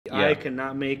Yeah. I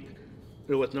cannot make,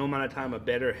 with no amount of time, a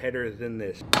better header than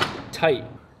this. Tight.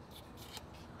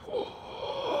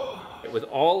 With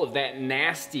all of that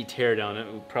nasty teardown,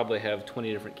 it would probably have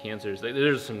 20 different cancers.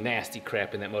 There's some nasty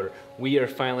crap in that motor. We are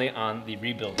finally on the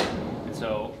rebuild. And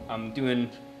so I'm doing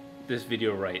this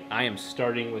video right. I am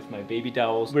starting with my baby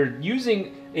dowels. We're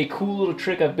using a cool little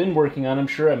trick I've been working on. I'm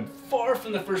sure I'm far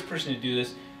from the first person to do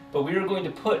this, but we are going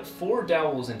to put 4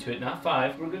 dowels into it, not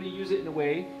 5. We're going to use it in a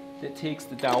way that takes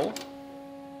the dowel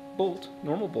bolt,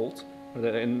 normal bolt, or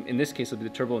in this case it'll be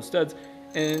the turbo and studs,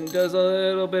 and does a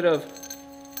little bit of,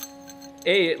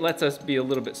 A, it lets us be a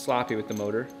little bit sloppy with the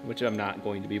motor, which I'm not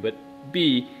going to be, but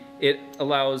B, it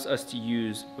allows us to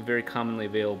use very commonly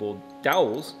available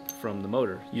dowels from the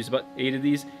motor. Use about 8 of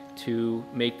these to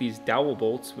make these dowel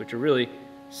bolts, which are really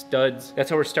studs. That's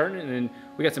how we're starting, and then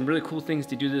we got some really cool things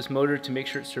to do to this motor to make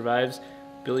sure it survives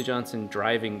Billy Johnson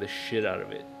driving the shit out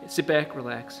of it. Sit back,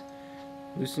 relax,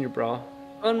 loosen your bra,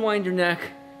 unwind your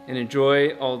neck, and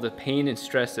enjoy all the pain and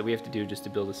stress that we have to do just to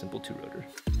build a simple 2-rotor.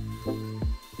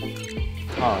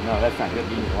 Oh no, that's not good.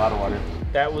 You need a lot of water.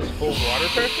 That was full water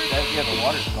pressure? Yeah, the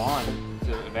water's gone. It's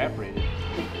evaporated.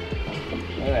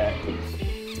 Look at that.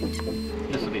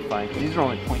 This will be fine, because these are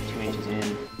only 0.2 inches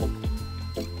in.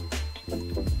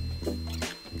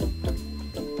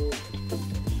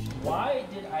 Why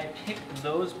did I pick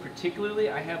those particularly?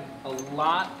 I have a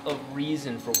lot of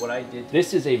reason for what I did.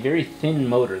 This is a very thin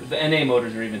motor. The NA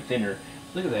motors are even thinner.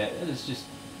 Look at that. That just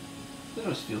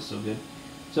feels so good.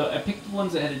 So I picked the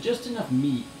ones that had just enough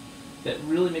meat that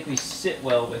really make me sit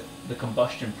well with the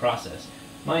combustion process.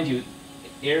 Mind you,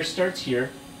 air starts here,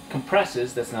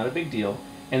 compresses, that's not a big deal,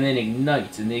 and then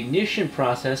ignites. And the ignition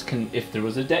process can, if there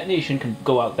was a detonation, can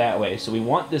go out that way. So we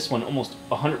want this one almost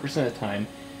 100% of the time.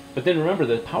 But then remember,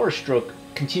 the power stroke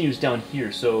continues down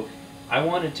here. So I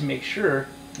wanted to make sure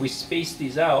we space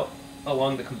these out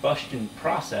along the combustion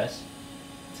process,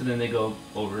 so then they go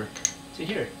over to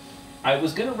here. I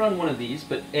was gonna run one of these,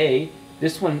 but A,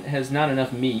 this one has not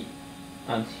enough meat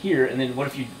on here, and then what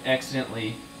if you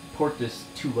accidentally port this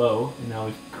too low, and now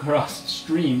we've crossed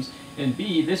streams, and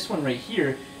B, this one right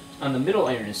here on the middle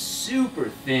iron is super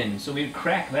thin, so we'd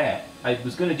crack that. I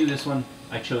was gonna do this one,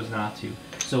 I chose not to.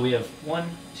 So we have 1,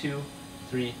 2,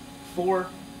 3, 4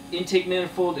 intake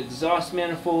manifold, exhaust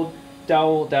manifold,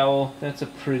 dowel, that's a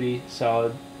pretty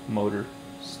solid motor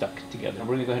stuck together.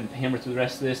 We're gonna go ahead and hammer through the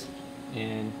rest of this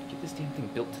and get this damn thing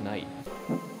built tonight.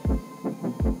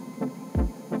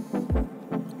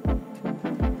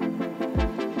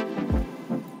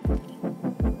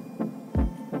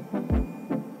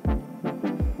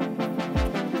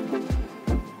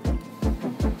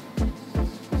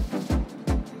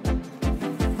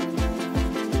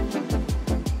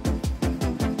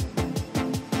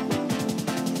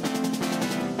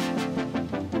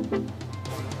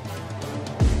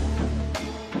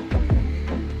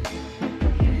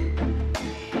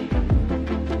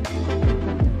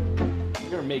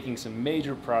 Making some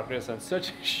major progress on such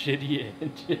a shitty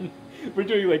engine. We're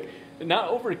doing like, not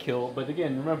overkill, but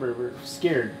again, remember, we're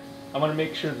scared. I want to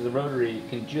make sure that the rotary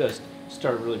can just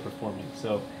start really performing.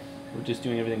 So we're just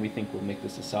doing everything we think will make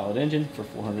this a solid engine for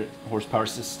 400 horsepower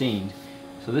sustained.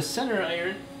 So this center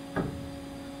iron, I'm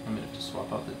gonna have to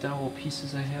swap out the dowel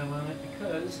pieces I have on it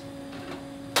because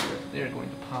they're going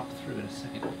to pop through in a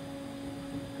second.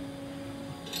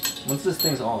 Once this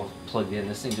thing's all plugged in,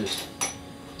 this thing just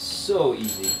so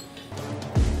easy.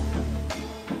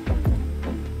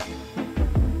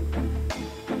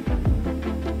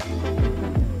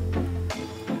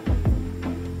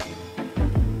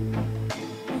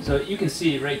 So you can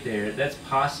see right there, that's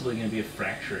possibly going to be a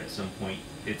fracture at some point.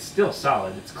 It's still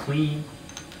solid, it's clean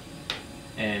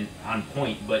and on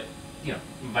point, but you know,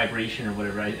 vibration or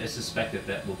whatever, I suspect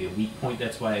that will be a weak point.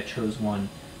 That's why I chose one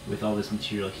with all this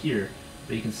material here.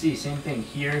 But you can see, same thing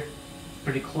here,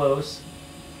 pretty close.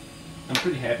 I'm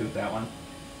pretty happy with that one.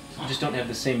 You just don't have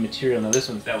the same material. Now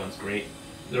that one's great.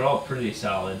 They're all pretty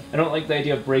solid. I don't like the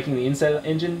idea of breaking the inside of the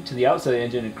engine to the outside of the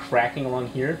engine and cracking along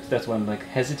here. So that's why I'm like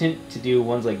hesitant to do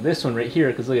ones like this one right here,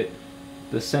 because look at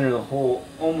the center of the hole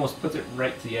almost puts it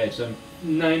right to the edge. So I'm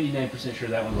 99% sure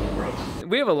that one was broke.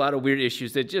 We have a lot of weird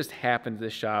issues that just happen to the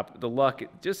shop. The luck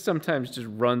just sometimes just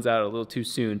runs out a little too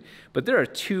soon. But there are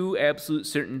 2 absolute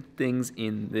certain things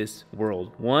in this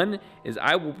world. One is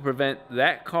I will prevent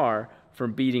that car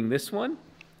from beating this one,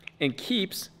 and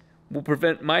Keeps will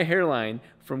prevent my hairline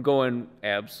from going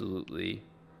absolutely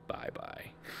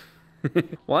bye-bye.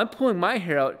 While I'm pulling my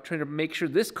hair out, trying to make sure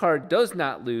this car does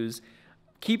not lose,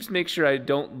 Keeps make sure I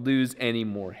don't lose any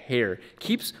more hair.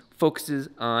 Keeps focuses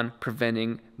on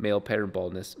preventing male pattern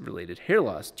baldness related hair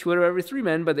loss. 2 out of every 3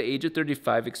 men by the age of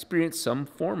 35 experience some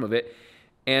form of it.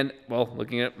 And, well,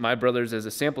 looking at my brothers as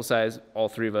a sample size, all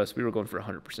 3 of us, we were going for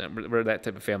 100%. We're that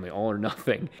type of family, all or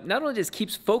nothing. Not only just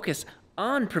keeps focus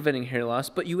on preventing hair loss,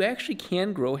 but you actually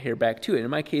can grow hair back too. And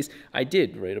in my case, I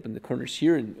did, right up in the corners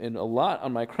here and a lot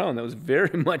on my crown that was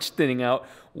very much thinning out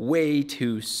way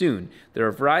too soon. There are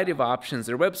a variety of options.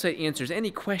 Their website answers any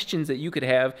questions that you could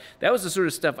have. That was the sort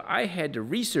of stuff I had to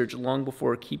research long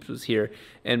before Keeps was here.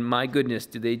 And my goodness,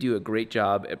 did they do a great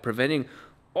job at preventing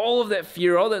all of that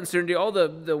fear, all that uncertainty, all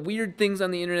the weird things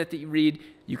on the internet that you read.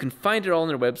 You can find it all on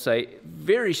their website.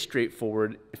 Very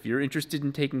straightforward. If you're interested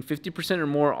in taking 50% or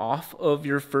more off of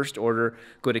your first order,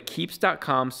 go to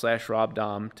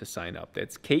keeps.com/RobDahm to sign up.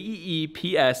 That's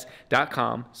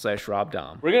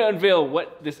KEEPS.com/RobDahm. We're going to unveil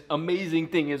what this amazing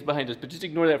thing is behind us, but just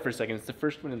ignore that for a second. It's the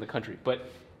first one in the country. But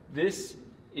this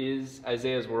is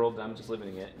Isaiah's world. I'm just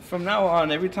living in it. From now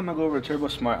on, every time I go over to Turbo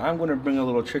Smart, I'm going to bring a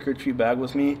little trick-or-treat bag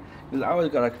with me, because I always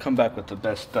got to come back with the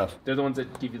best stuff. They're the ones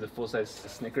that give you the full-size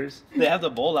Snickers? They have the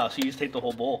bowl out, so you just take the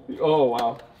whole bowl. Oh,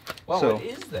 wow. Wow, So, what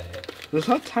is that? Look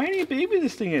how tiny baby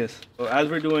this thing is. So as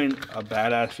we're doing a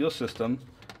badass fuel system,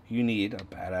 you need a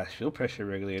badass fuel pressure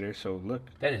regulator. So look.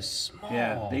 That is small.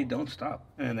 Yeah, they don't stop.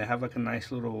 And they have like a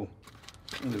nice little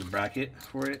bracket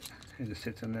for it. It just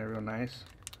sits in there real nice.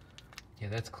 Yeah,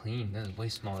 that's clean. That is way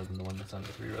smaller than the one that's on the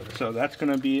 3-rotor. So that's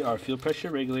going to be our fuel pressure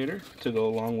regulator to go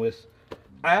along with.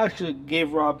 I actually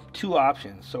gave Rob 2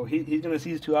 options. So he's going to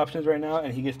see his 2 options right now,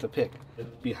 and he gets to pick.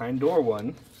 Behind door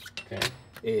 1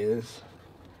 is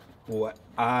what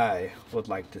I would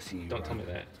like to see. Don't tell me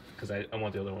that, because I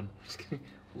want the other one. Just kidding.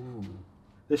 Ooh.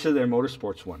 This is their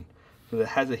motorsports one. So it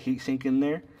has a heat sink in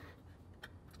there.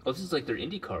 Oh, this is like their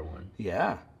IndyCar one.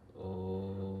 Yeah.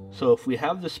 Oh. So if we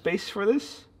have the space for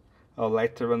this, I'd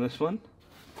like to run this one.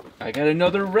 I got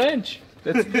another wrench.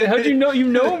 That's how'd you know? You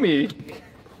know me.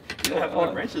 You have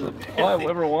more wrenches than all I've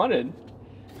ever wanted.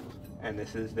 And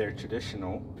this is their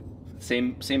traditional.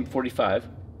 Same 45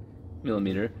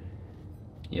 millimeter.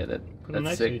 Yeah,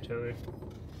 that's sick.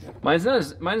 Mine's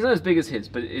not as big as his,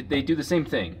 but they do the same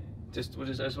thing. I just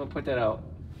want to point that out.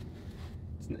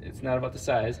 It's not about the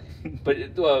size, but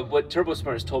what Turbo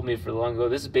Smart has told me for long ago,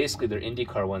 this is basically their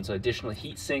IndyCar one, so additional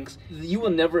heat sinks. You will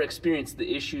never experience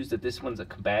the issues that this one's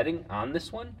combating on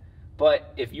this one,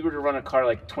 but if you were to run a car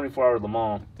like 24-hour Le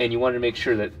Mans and you wanted to make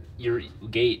sure that your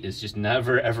gate is just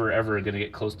never, ever, ever going to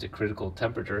get close to critical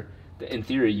temperature, in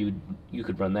theory, you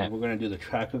could run that. We're going to do the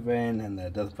track event and the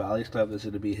Death Valley stuff. This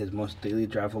is going to be his most daily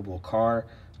drivable car.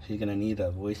 So you're going to need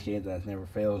a voice gate that never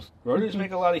fails. Rotors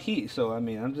make a lot of heat, so I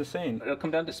mean, I'm just saying. It'll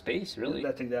come down to space, really.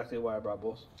 That's exactly why I brought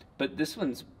both. But this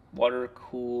one's water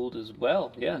cooled as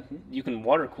well. Yeah, you can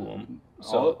water cool them.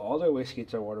 So all their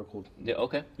wastegates are water cooled. Yeah.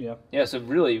 Okay. Yeah. Yeah. So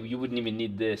really, you wouldn't even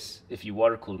need this if you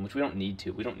water cooled them, which we don't need to.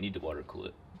 We don't need to water cool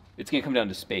it. It's gonna come down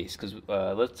to space because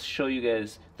let's show you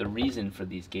guys the reason for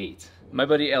these gates. My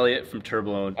buddy Elliot from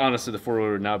Turbo, honestly, the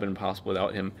 4-wheeler would not have been impossible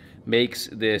without him. Makes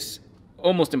this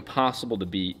almost impossible to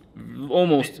beat.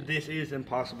 Almost. This is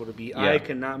impossible to beat. Yeah. I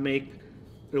cannot make,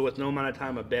 with no amount of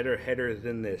time, a better header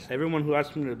than this. Everyone who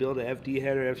asks me to build an FD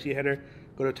header, FC header,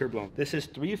 go to Turbo. This is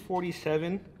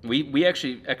 347. We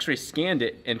actually X-ray scanned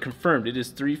it and confirmed it is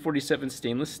 347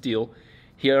 stainless steel.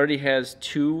 He already has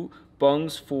 2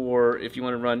 bungs for if you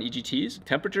want to run EGTs,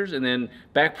 temperatures, and then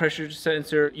back pressure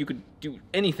sensor. You could do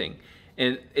anything.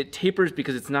 And it tapers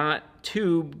because it's not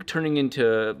tube turning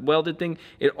into welded thing.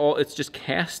 It's just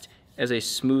cast as a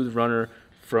smooth runner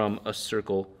from a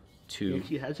circle to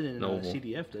He has it in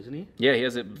CDF, doesn't he? Yeah, he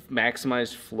has it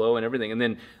maximized flow and everything. And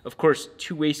then, of course,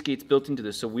 2 wastegates built into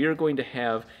this. So we are going to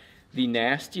have the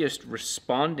nastiest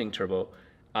responding turbo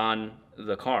on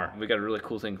the car. We got a really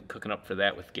cool thing cooking up for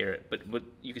that with Garrett. But what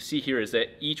you can see here is that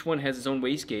each one has its own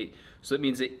wastegate. So that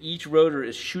means that each rotor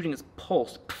is shooting its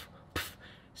pulse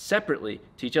separately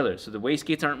to each other. So the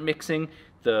wastegates aren't mixing,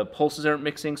 the pulses aren't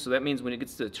mixing. So that means when it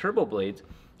gets to the turbo blades,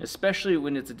 especially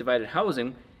when it's a divided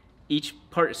housing, each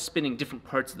part is spinning different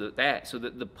parts of that, so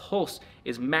that the pulse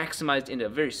is maximized into a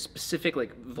very specific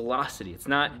velocity. It's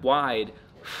not wide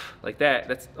like that.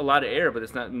 That's a lot of air, but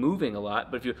it's not moving a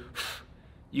lot. But if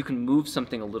you can move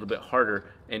something a little bit harder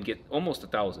and get almost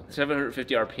 1,000,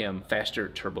 750 RPM faster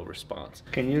turbo response.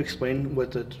 Can you explain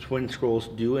what the twin scrolls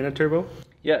do in a turbo?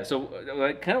 Yeah, so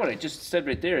kind of what I just said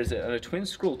right there is that on a twin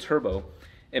scroll turbo,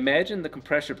 imagine the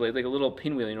compressor blade like a little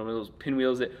pinwheel, you know, one of those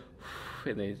pinwheels that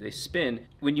and they spin.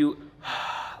 When you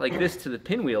like this to the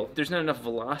pinwheel, there's not enough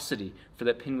velocity for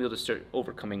that pinwheel to start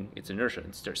overcoming its inertia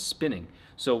and start spinning.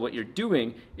 So what you're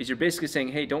doing is you're basically saying,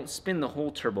 hey, don't spin the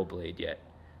whole turbo blade yet.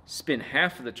 Spin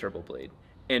half of the turbo blade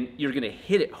and you're gonna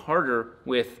hit it harder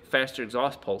with faster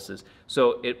exhaust pulses,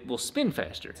 so it will spin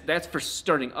faster. That's for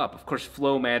starting up. Of course,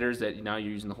 flow matters, that now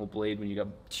you're using the whole blade when you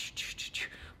go,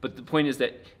 but the point is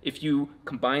that if you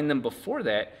combine them before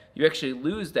that, you actually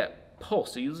lose that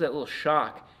pulse, so you lose that little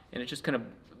shock, and it just kind of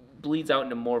bleeds out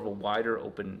into more of a wider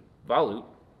open volute.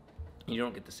 You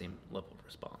don't get the same level of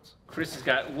response. Chris has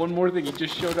got one more thing, he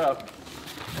just showed up.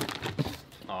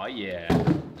 Oh yeah.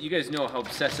 You guys know how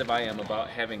obsessive I am about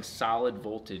having solid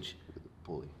voltage.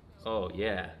 Pulley. Oh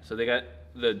yeah. So they got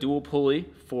the dual pulley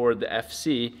for the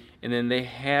FC, and then they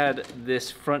had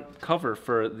this front cover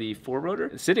for the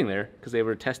 4-rotor sitting there because they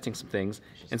were testing some things,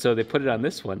 and so they put it on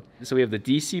this one. So we have the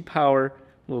DC power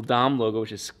little Dahm logo,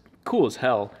 which is cool as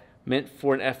hell, meant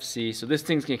for an FC. So this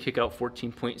thing's gonna kick out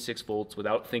 14.6 volts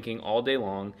without thinking all day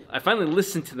long. I finally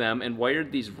listened to them and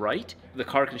wired these right. The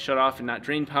car can shut off and not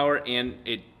drain power, and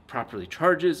it properly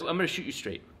charges. I'm gonna shoot you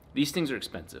straight. These things are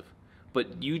expensive,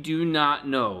 but you do not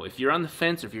know. If you're on the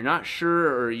fence, or if you're not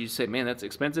sure, or you say, man, that's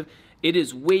expensive, it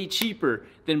is way cheaper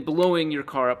than blowing your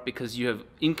car up because you have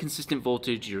inconsistent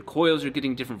voltage, your coils are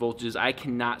getting different voltages. I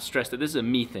cannot stress that. This is a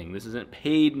me thing. This isn't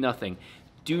paid nothing.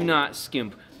 Do not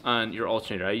skimp on your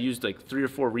alternator. I used like 3 or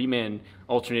 4 Reman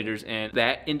alternators, and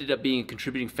that ended up being a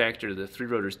contributing factor to the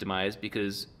 3-rotor's demise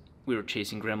because we were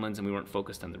chasing gremlins and we weren't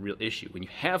focused on the real issue. When you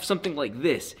have something like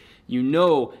this, you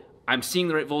know I'm seeing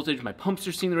the right voltage, my pumps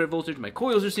are seeing the right voltage, my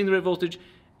coils are seeing the right voltage,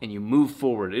 and you move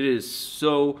forward. It is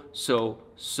so, so,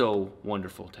 so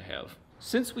wonderful to have.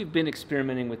 Since we've been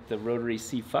experimenting with the rotary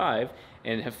C5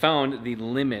 and have found the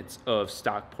limits of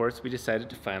stock ports, we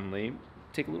decided to finally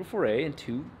take a little foray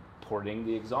into porting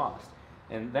the exhaust.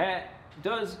 And that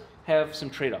does have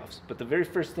some trade-offs, but the very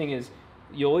first thing is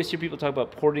you always hear people talk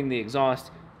about porting the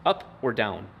exhaust up or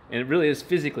down, and it really is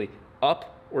physically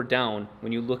up or down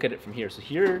when you look at it from here. So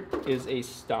here is a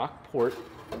stock port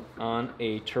on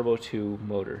a Turbo2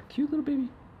 motor. Cute little baby.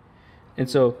 And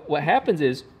so what happens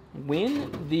is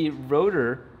when the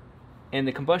rotor and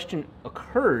the combustion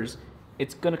occurs,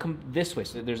 it's gonna come this way.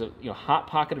 So there's a hot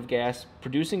pocket of gas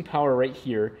producing power right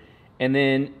here, and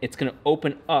then it's gonna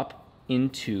open up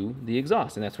into the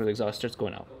exhaust, and that's where the exhaust starts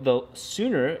going out. The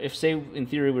sooner, if say in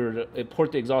theory we were to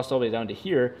port the exhaust all the way down to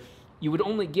here, you would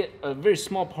only get a very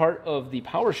small part of the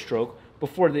power stroke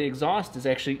before the exhaust is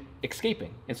actually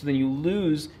escaping. And so then you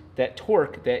lose that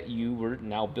torque that you were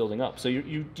now building up. So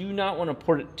you do not want to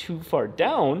port it too far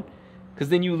down, because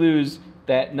then you lose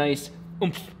that nice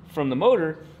oomph from the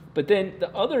motor. But then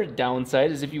the other downside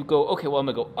is if you go, okay, well, I'm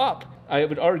gonna go up, I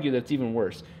would argue that's even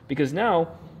worse, because now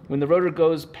when the rotor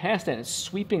goes past that and it's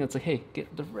sweeping, it's like, hey,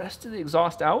 get the rest of the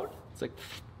exhaust out. It's like,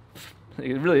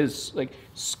 it really is like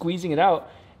squeezing it out.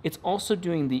 It's also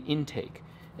doing the intake.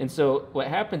 And so what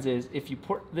happens is if you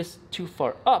port this too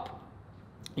far up,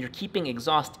 you're keeping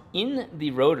exhaust in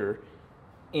the rotor,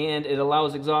 and it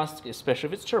allows exhaust, especially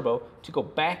if it's turbo, to go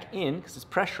back in because it's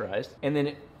pressurized, and then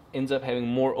it ends up having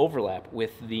more overlap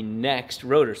with the next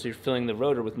rotor, so you're filling the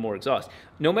rotor with more exhaust.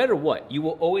 No matter what, you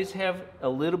will always have a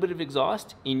little bit of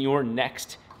exhaust in your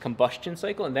next combustion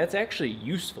cycle, and that's actually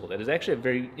useful. That is actually a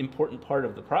very important part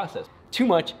of the process. Too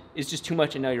much is just too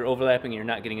much, and now you're overlapping and you're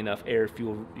not getting enough air,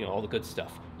 fuel, all the good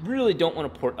stuff. Really don't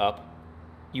want to port up.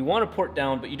 You want to port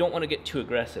down, but you don't want to get too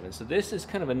aggressive. And so this is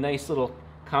kind of a nice little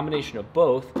combination of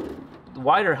both. The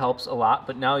wider helps a lot,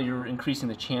 but now you're increasing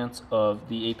the chance of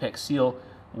the apex seal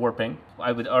warping.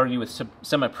 I would argue with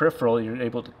semi-peripheral, you're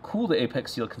able to cool the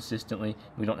apex seal consistently.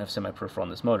 We don't have semi-peripheral on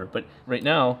this motor, but right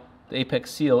now the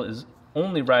apex seal is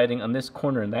only riding on this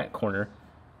corner and that corner,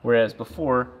 whereas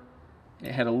before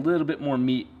it had a little bit more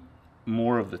meat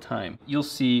more of the time. You'll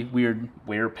see weird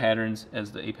wear patterns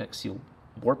as the apex seal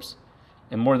warps,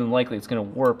 and more than likely it's going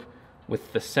to warp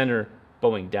with the center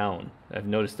bowing down. I've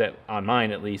noticed that on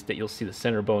mine, at least, that you'll see the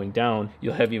center bowing down.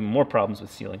 You'll have even more problems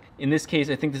with sealing. In this case,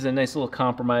 I think this is a nice little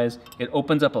compromise. It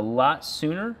opens up a lot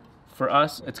sooner for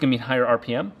us. It's gonna be higher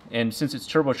RPM, and since it's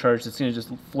turbocharged, it's gonna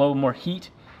just flow more heat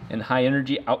and high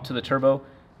energy out to the turbo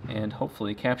and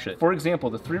hopefully capture it. For example,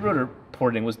 the 3-rotor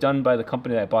porting was done by the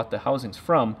company that I bought the housings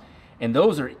from, and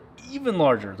those are even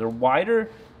larger. They're wider,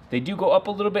 they do go up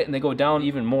a little bit, and they go down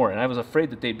even more, and I was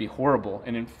afraid that they'd be horrible,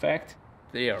 and in fact,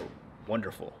 they are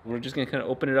wonderful. We're just gonna kind of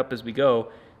open it up as we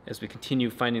go, as we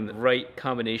continue finding the right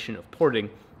combination of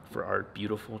porting for our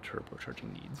beautiful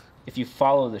turbocharging needs. If you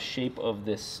follow the shape of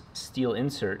this steel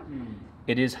insert,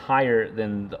 it is higher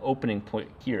than the opening point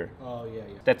here. Oh, yeah,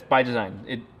 yeah. That's by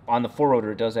design. On the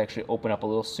 4-rotor, it does actually open up a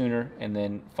little sooner and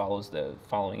then follows the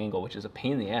following angle, which is a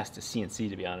pain in the ass to CNC,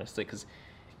 to be honest. Because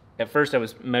at first I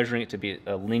was measuring it to be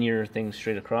a linear thing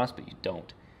straight across, but you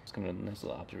don't. It's kind of a nice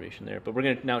little observation there. But we're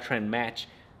gonna now try and match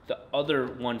the other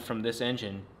one from this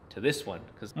engine to this one,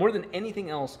 because more than anything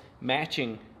else,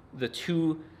 matching the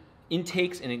two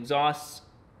intakes and exhausts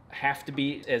have to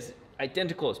be as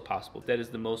identical as possible. That is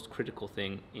the most critical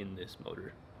thing in this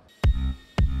motor.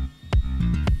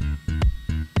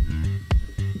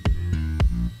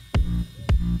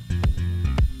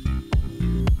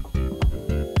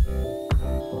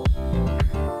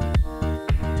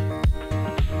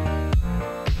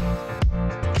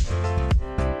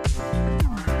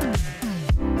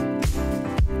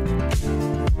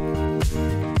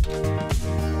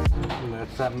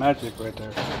 That magic right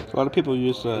there. A lot of people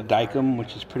use Dahm,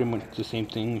 which is pretty much the same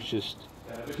thing. It's just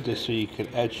so you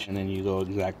could etch and then you go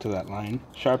exact to that line.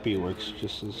 Sharpie works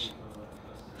just as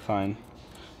fine.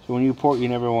 So when you port, you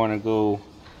never want to go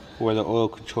where the oil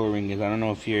control ring is. I don't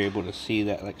know if you're able to see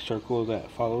that like circle that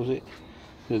follows it.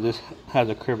 So this has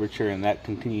a curvature and that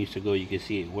continues to go. You can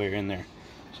see it wear in there.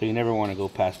 So you never want to go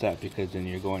past that because then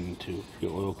you're going into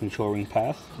your oil control ring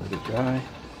path. Let it dry.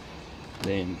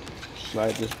 Then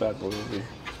slide this bad boy over.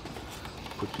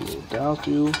 Put your little dial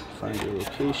through, find your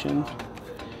location,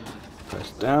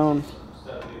 press down.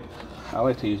 I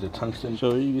like to use a tungsten.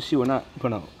 So you can see we're not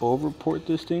gonna overport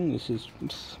this thing. This is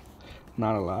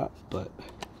not a lot, but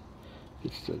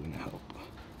it's still gonna help.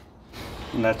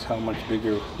 And that's how much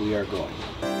bigger we are going.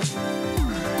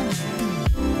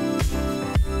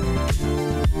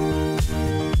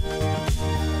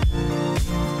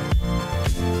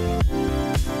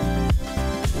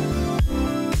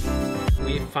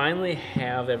 Finally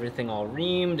have everything all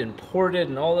reamed and ported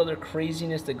and all the other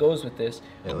craziness that goes with this.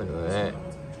 Hey, look at that.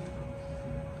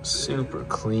 Super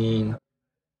clean.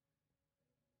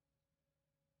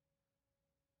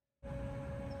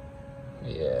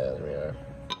 Yeah, there we are.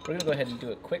 We're gonna go ahead and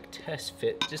do a quick test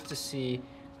fit just to see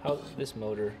how this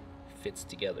motor fits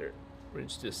together. We're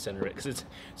gonna just center it because it's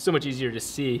so much easier to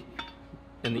see,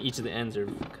 and each of the ends are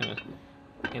kind of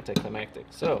anticlimactic.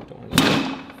 So, don't want to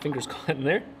get fingers caught in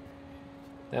there.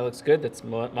 That looks good. That's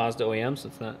Mazda OEM, so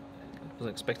it's not, I wasn't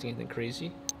expecting anything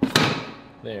crazy.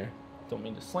 There. Don't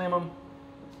mean to slam them.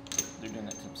 They're doing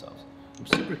that to themselves. I'm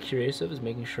super curious of is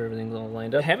making sure everything's all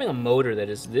lined up. Having a motor that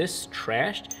is this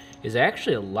trashed is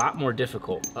actually a lot more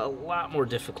difficult. A lot more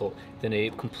difficult than a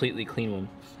completely clean one.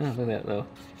 Oh, look at that though.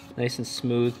 Nice and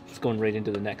smooth. It's going right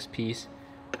into the next piece.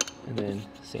 And then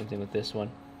same thing with this one.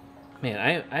 Man,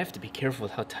 I have to be careful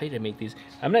with how tight I make these.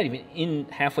 I'm not even in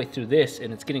halfway through this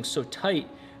and it's getting so tight,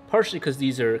 partially because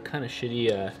these are kind of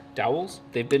shitty dowels.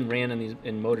 They've been ran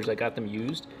in motors. I got them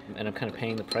used and I'm kind of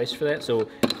paying the price for that. So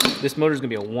this motor is gonna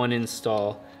be a one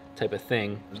install type of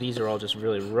thing. These are all just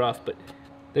really rough, but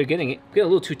they're getting a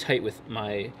little too tight with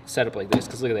my setup like this,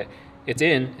 because look at that. It's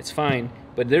in, it's fine,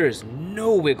 but there is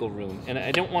no wiggle room. And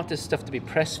I don't want this stuff to be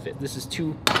press fit. This is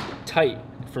too tight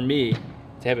for me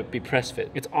to have it be press fit.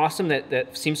 It's awesome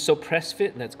that seems so press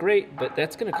fit, and that's great, but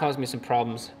that's gonna cause me some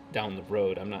problems down the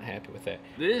road. I'm not happy with that.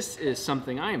 This is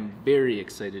something I am very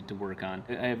excited to work on.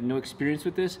 I have no experience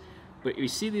with this, but you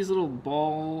see these little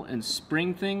ball and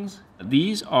spring things?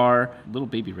 These are little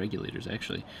baby regulators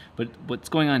actually. But what's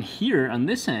going on here on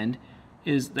this end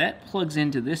is that plugs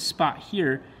into this spot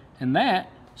here, and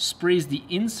that sprays the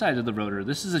inside of the rotor.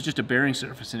 This is just a bearing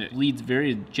surface and it bleeds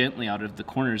very gently out of the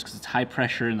corners because it's high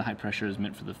pressure, and the high pressure is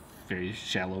meant for the very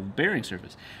shallow bearing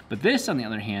surface. But this, on the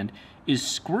other hand, is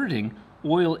squirting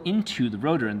oil into the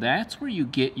rotor, and that's where you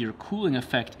get your cooling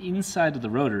effect inside of the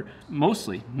rotor.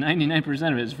 Mostly,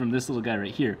 99% of it is from this little guy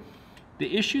right here.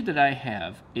 The issue that I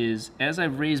have is as I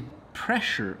raise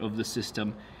pressure of the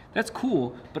system, that's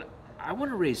cool, but I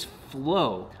want to raise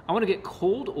flow. I want to get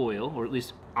cold oil, or at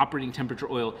least operating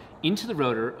temperature oil, into the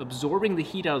rotor, absorbing the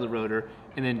heat out of the rotor,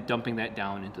 and then dumping that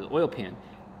down into the oil pan.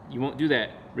 You won't do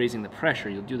that raising the pressure,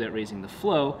 you'll do that raising the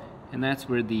flow, and that's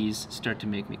where these start to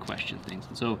make me question things.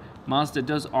 And so Mazda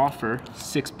does offer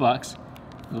 $6,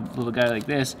 a little guy like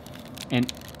this,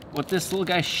 and what this little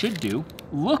guy should do,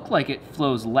 look like it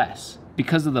flows less.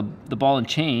 Because of the ball and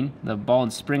chain, the ball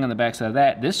and spring on the backside of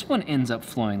that, this one ends up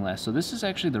flowing less. So this is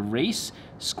actually the race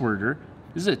squirter.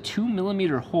 This is a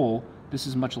 2mm hole. This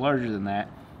is much larger than that.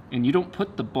 And you don't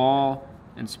put the ball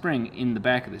and spring in the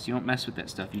back of this. You don't mess with that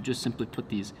stuff. You just simply put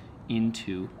these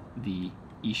into the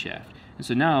E-shaft. And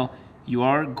so now you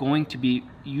are going to be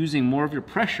using more of your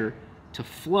pressure to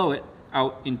flow it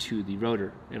out into the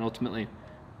rotor and ultimately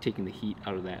taking the heat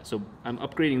out of that. So I'm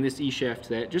upgrading this E-shaft to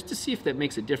that just to see if that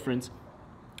makes a difference.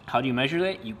 How do you measure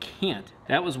that? You can't.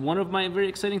 That was one of my very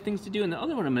exciting things to do, and the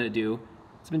other one I'm gonna do,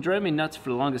 it's been driving me nuts for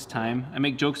the longest time. I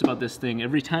make jokes about this thing.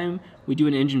 Every time we do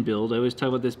an engine build, I always talk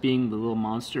about this being the little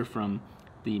monster from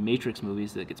the Matrix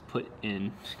movies that gets put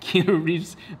in Keanu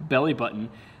Reeves' belly button.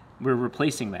 We're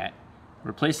replacing that.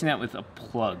 replacing that with a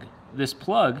plug. This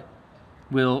plug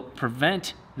will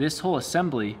prevent this whole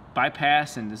assembly,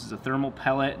 bypass, and this is a thermal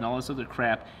pellet and all this other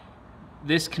crap.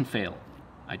 This can fail.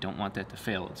 I don't want that to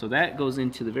fail. So that goes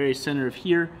into the very center of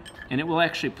here, and it will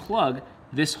actually plug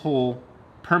this hole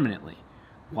permanently.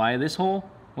 Why this hole?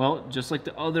 Well, just like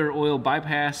the other oil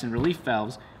bypass and relief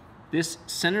valves, this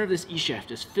center of this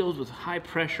E-shaft is filled with high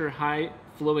pressure, high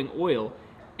flowing oil,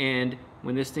 and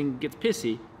when this thing gets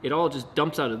pissy, it all just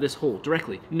dumps out of this hole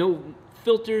directly. No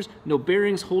filters, no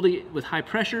bearings holding it with high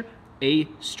pressure, a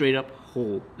straight up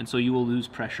hole. And so you will lose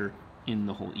pressure in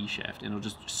the whole E-shaft, and it'll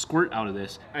just squirt out of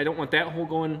this. I don't want that hole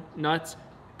going nuts,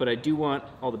 but I do want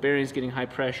all the bearings getting high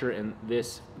pressure and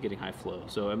this getting high flow.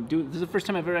 So this is the first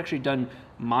time I've ever actually done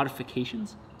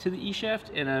modifications to the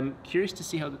E-shaft, and I'm curious to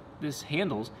see how this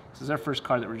handles. This is our first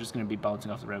car that we're just gonna be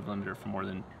bouncing off the rev limiter for more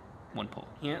than one pull.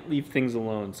 Can't leave things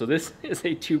alone. So this is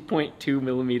a 2.2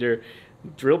 millimeter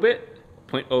drill bit,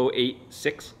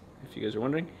 0.086, if you guys are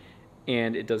wondering,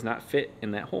 and it does not fit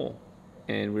in that hole.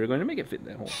 And we're going to make it fit in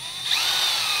that hole.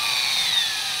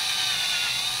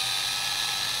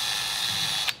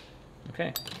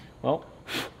 Okay, well,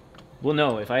 we'll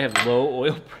know if I have low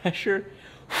oil pressure.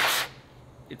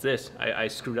 It's this, I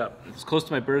screwed up. It's close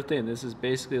to my birthday, and this is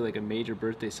basically like a major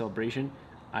birthday celebration.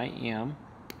 I am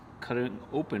cutting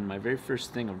open my very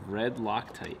first thing of red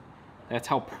Loctite. That's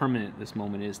how permanent this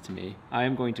moment is to me. I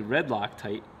am going to red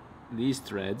Loctite these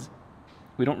threads.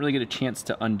 We don't really get a chance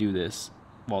to undo this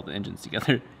while the engine's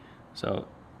together. So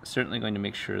certainly going to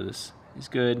make sure this is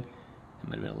good. It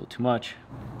might have been a little too much.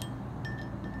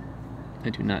 I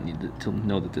do not need to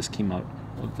know that this came out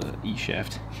of the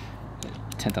E-shaft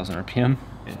at 10,000 RPM.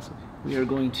 Okay, so we are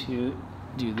going to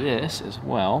do this as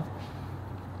well.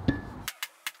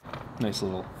 Nice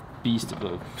little beast of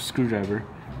a screwdriver.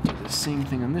 Do the same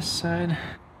thing on this side.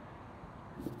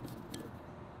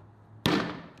 There.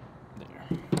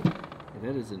 And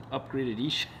that is an upgraded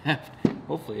E-shaft.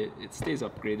 Hopefully it stays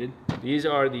upgraded. These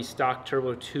are the stock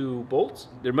Turbo2 bolts.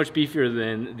 They're much beefier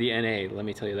than the NA, let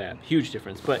me tell you that. Huge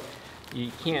difference, but you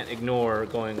can't ignore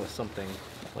going with something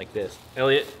like this.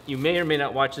 Elliot, you may or may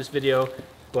not watch this video,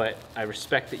 but I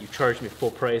respect that you charged me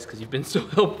full price because you've been so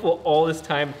helpful all this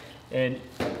time, and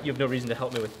you have no reason to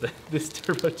help me with this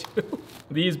Turbo2.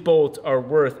 These bolts are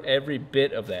worth every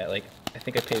bit of that. Like, I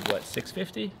think I paid, what,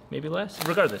 $650? Maybe less?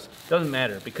 Regardless, doesn't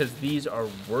matter because these are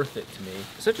worth it to me.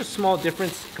 Such a small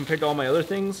difference compared to all my other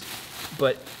things,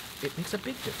 but it makes a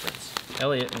big difference.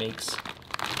 Elliot makes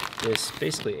this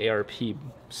basically ARP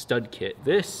stud kit.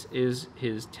 This is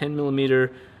his 10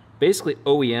 millimeter, basically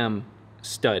OEM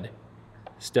stud.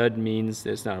 Stud means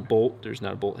there's not a bolt, there's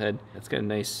not a bolt head. It's got a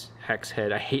nice hex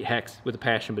head. I hate hex with a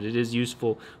passion, but it is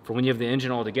useful for when you have the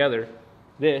engine all together.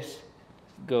 This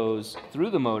goes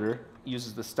through the motor,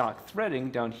 uses the stock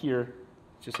threading down here,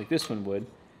 just like this one would,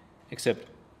 except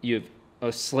you have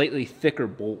a slightly thicker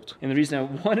bolt. And the reason I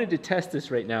wanted to test this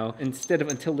right now, instead of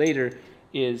until later,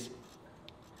 is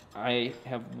I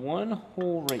have one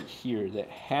hole right here that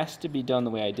has to be done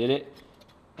the way I did it,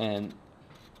 and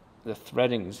the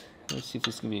threadings, let's see if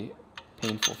this is gonna be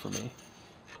painful for me.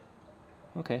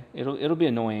 Okay, it'll be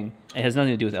annoying. It has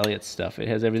nothing to do with Elliot's stuff. It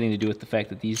has everything to do with the fact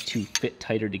that these two fit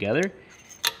tighter together,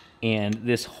 and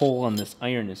this hole on this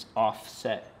iron is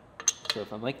offset. So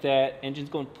if I'm like that, engine's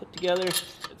going put together,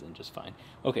 it's in just fine.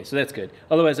 Okay, so that's good.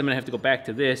 Otherwise, I'm gonna have to go back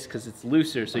to this because it's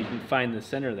looser, so you can find the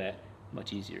center of that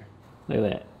much easier. Look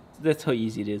at that. That's how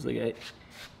easy it is. Like,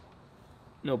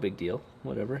 no big deal.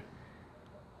 Whatever.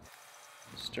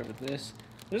 Let's start with this.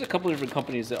 There's a couple of different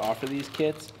companies that offer these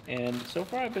kits, and so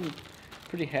far I've been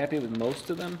pretty happy with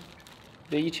most of them.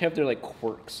 They each have their like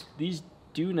quirks. These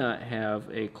do not have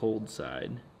a cold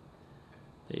side.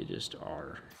 They just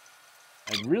are.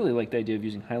 I really like the idea of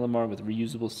using Hylamar with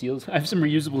reusable seals. I have some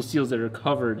reusable seals that are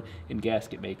covered in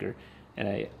gasket maker, and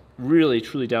I really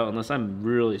truly doubt, unless I'm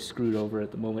really screwed over at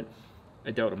the moment, I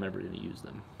doubt I'm ever going to use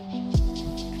them.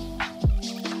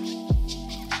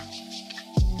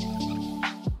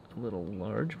 A little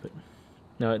large, but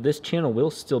now this channel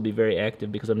will still be very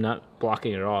active because I'm not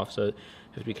blocking it off, so I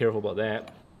have to be careful about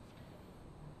that.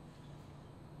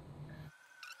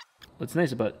 What's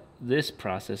nice about this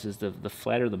process is the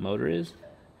flatter the motor is,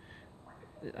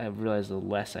 I realize the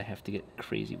less I have to get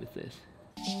crazy with this.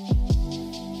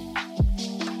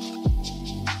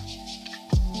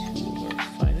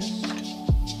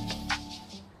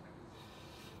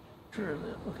 Sure,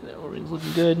 look at that, O-ring's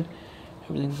looking good.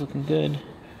 Everything's looking good.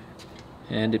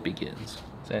 And it begins.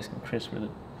 I was asking Chris where the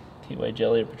TY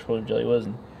jelly or petroleum jelly was,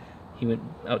 and he went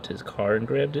out to his car and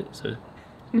grabbed it, so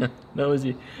not was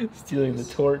he stealing the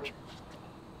torch.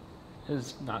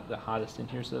 It's not the hottest in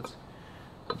here, so that's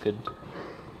good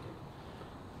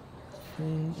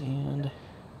thing, and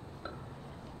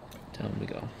down we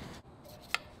go.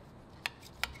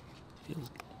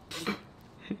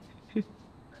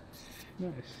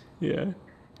 Nice. Yeah.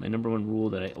 My number one rule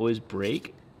that I always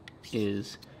break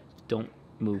is don't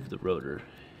move the rotor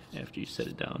after you set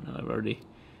it down. Now I've already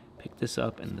picked this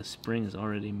up and the spring is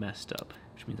already messed up,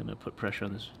 which means I'm going to put pressure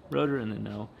on this rotor, and then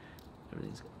now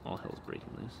everything's, all hell's breaking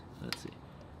loose. Let's see.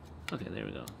 Okay, there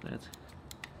we go. That's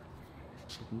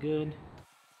looking good.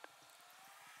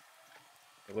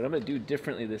 What I'm going to do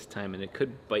differently this time, and it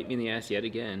could bite me in the ass yet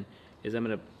again, is I'm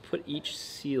going to put each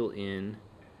seal in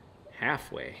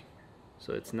halfway,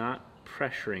 so it's not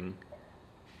pressuring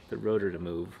the rotor to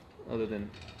move, other than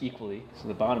equally, so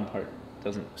the bottom part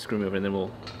doesn't screw me over, and then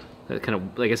we'll kind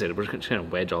of, like I said, we're just trying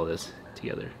to wedge all this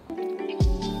together.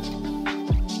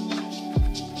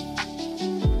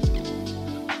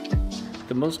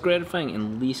 The most gratifying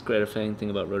and least gratifying thing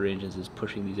about rotor engines is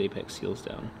pushing these apex seals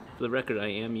down. For the record, I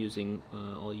am using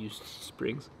all used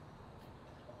springs.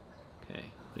 Okay,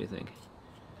 what do you think?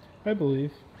 I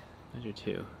believe. I do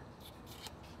too.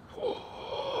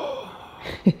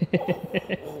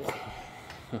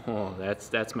 Oh,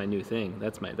 that's my new thing.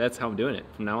 That's how I'm doing it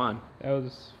from now on. That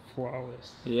was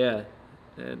flawless. Yeah,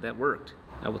 that worked.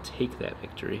 I will take that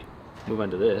victory. Move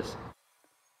on to this.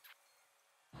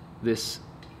 This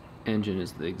engine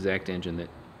is the exact engine that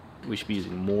we should be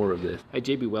using more of this. I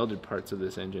JB welded parts of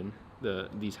this engine,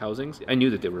 these housings. I knew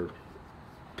that they were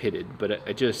pitted, but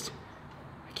I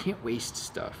can't waste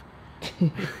stuff.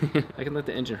 I can let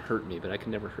the engine hurt me, but I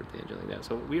can never hurt the engine like that.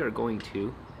 So we are going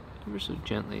to, ever so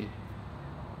gently,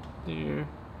 there,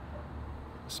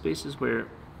 spaces where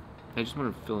I just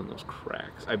want to fill in those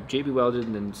cracks. I've JB welded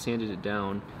and then sanded it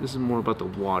down. This is more about the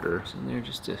water. So in there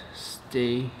just to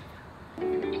stay.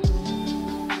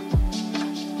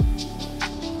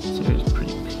 So it's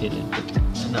pretty pitted, but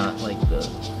not like the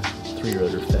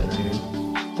 3-rotor fed right here.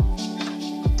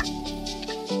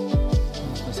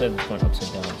 I said it's going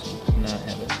upside down, so we cannot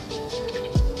have it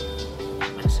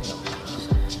messing up the house.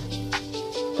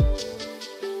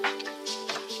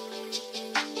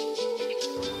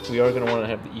 We are going to want to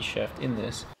have the E-shaft in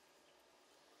this.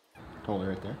 Totally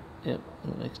right there. Yep,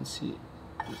 and I can see.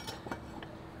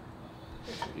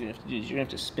 You're gonna have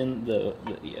to spin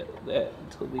that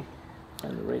until we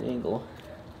find the right angle.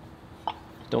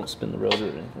 Don't spin the rotor or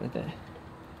anything like that.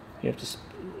 You have to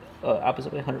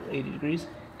opposite way, 180 degrees.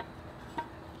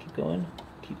 Keep going,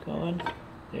 keep going.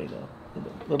 There you go. A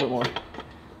little bit more.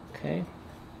 Okay.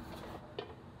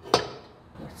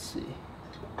 Let's see.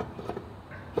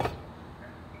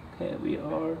 Okay, we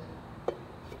are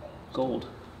gold.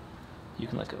 You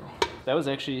can let go. That was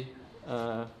actually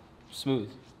smooth.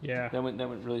 Yeah. That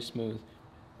went really smooth.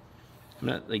 I'm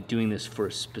not like doing this for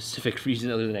a specific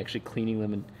reason other than actually cleaning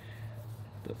them, and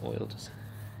the oil just,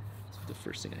 it's the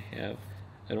first thing I have.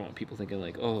 I don't want people thinking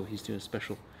like, oh, he's doing a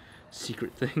special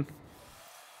secret thing.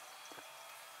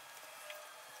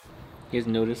 You guys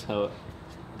notice how it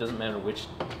doesn't matter which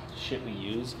shit we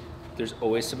use, there's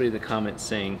always somebody in the comments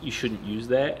saying you shouldn't use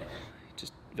that.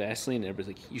 Just Vaseline, and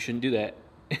everybody's like, you shouldn't do that.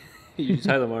 You use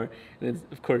Hylamar, and then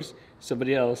of course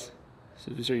somebody else.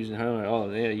 So if we start using Hylamar,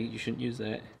 oh yeah, you shouldn't use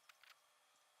that.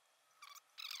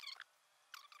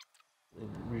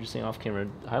 We were just saying off camera,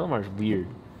 Hylamar is weird.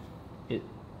 It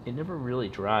never really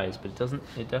dries, but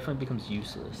it definitely becomes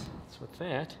useless. So with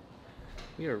that,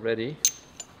 we are ready.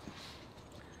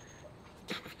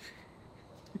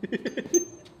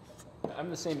 I'm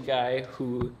the same guy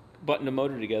who buttoned a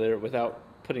motor together without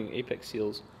putting apex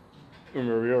seals in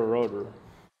a rear rotor.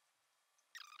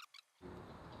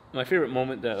 My favorite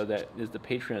moment though, that is the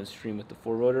Patreon stream with the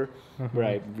 4-rotor, where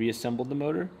I reassembled the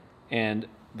motor and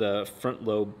the front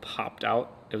lobe popped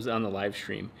out. It was on the live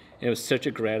stream, and it was such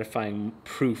a gratifying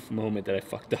proof moment that I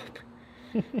fucked up.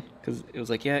 Because it was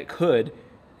like, yeah, it could,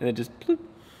 and then just bloop.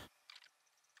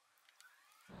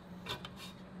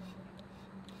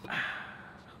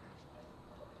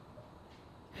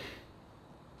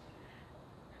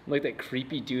 Like that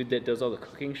creepy dude that does all the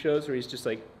cooking shows where he's just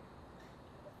like,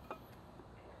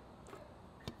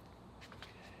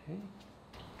 I'm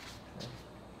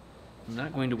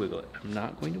not going to wiggle it. I'm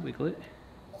not going to wiggle it.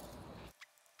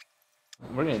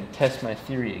 We're going to test my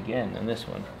theory again on this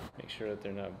one. Make sure that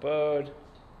they're not bowed.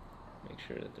 Make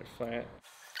sure that they're flat.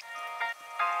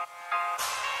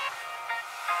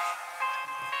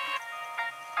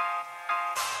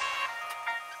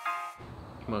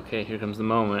 Okay, here comes the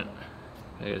moment.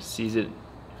 I gotta seize it.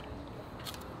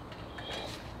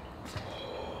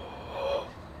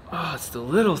 Oh, it's the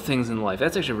little things in life.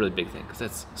 That's actually a really big thing, because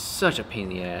that's such a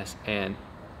pain in the ass, and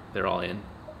they're all in.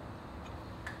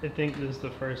 I think this is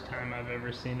the first time I've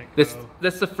ever seen it go.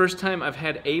 That's the first time I've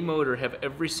had a motor have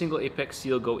every single apex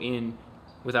seal go in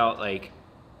without like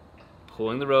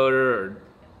pulling the rotor or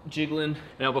jiggling.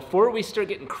 Now before we start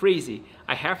getting crazy,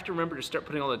 I have to remember to start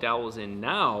putting all the dowels in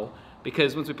now,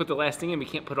 because once we put the last thing in, we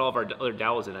can't put all of our other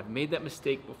dowels in. I've made that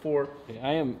mistake before.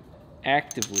 I am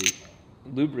actively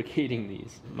lubricating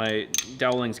these. My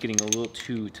doweling's getting a little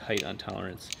too tight on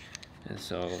tolerance, and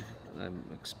so I'm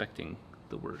expecting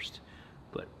the worst.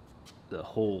 But the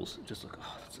holes just look,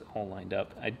 oh, it's all lined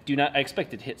up. I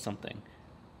expected to hit something.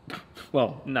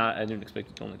 Well, I didn't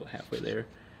expect it to only go halfway there.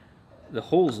 The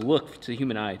holes look, to the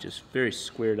human eye, just very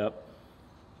squared up.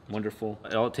 Wonderful.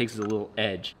 All it takes is a little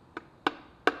edge.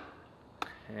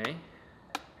 Okay.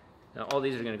 Now all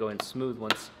these are gonna go in smooth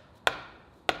once,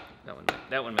 that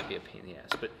one might be a pain in the ass,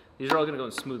 but these are all gonna go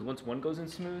in smooth. Once one goes in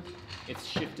smooth, it's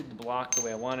shifted the block the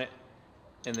way I want it,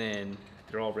 and then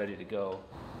they're all ready to go.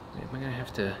 Am I gonna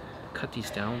have to cut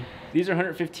these down? These are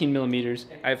 115 millimeters.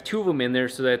 I have 2 of them in there,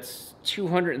 so that's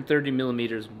 230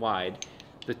 millimeters wide.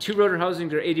 The 2 rotor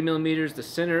housings are 80 millimeters, the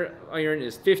center iron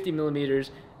is 50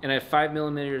 millimeters, and I have 5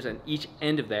 millimeters on each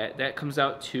end of that. That comes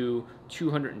out to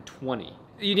 220.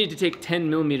 You need to take 10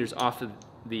 millimeters off of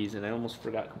these, and I almost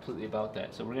forgot completely about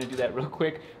that. So we're gonna do that real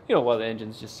quick, while the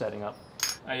engine's just setting up.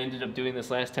 I ended up doing this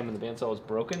last time when the bandsaw was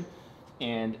broken,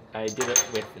 and I did it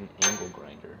with an angle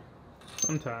grinder.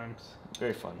 Sometimes.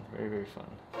 Very fun, very, very fun.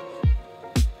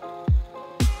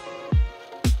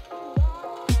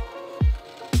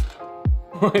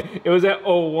 It was at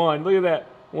 01, look at that,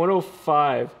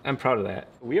 105. I'm proud of that.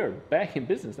 We are back in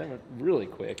business, that went really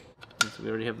quick. And so we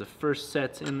already have the first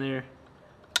sets in there,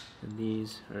 and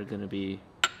these are gonna be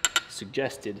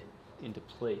suggested into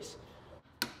place.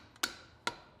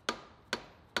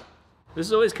 This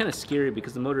is always kind of scary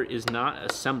because the motor is not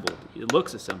assembled. It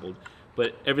looks assembled,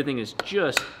 but everything is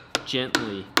just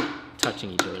gently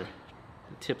touching each other.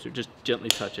 The tips are just gently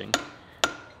touching.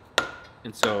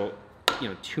 And so,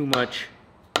 too much,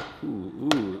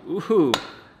 ooh,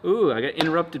 I got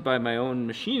interrupted by my own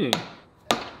machining.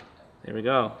 There we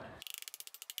go.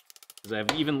 I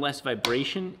have even less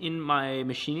vibration in my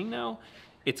machining now.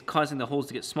 It's causing the holes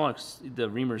to get smaller because the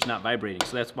reamer's not vibrating.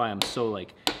 So that's why I'm so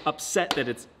upset that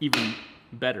it's even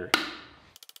better.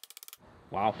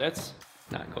 Wow, that's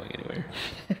not going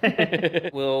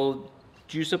anywhere. We'll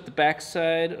juice up the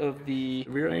backside of the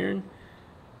rear iron,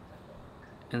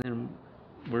 and then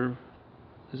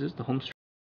is this the home stretch?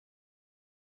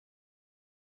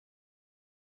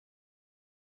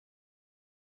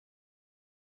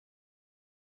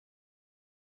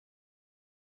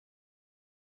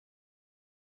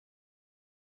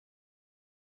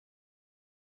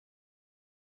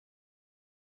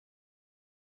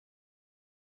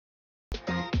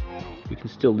 We can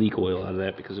still leak oil out of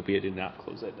that because we did not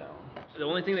close that down. The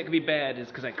only thing that could be bad is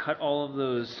because I cut all of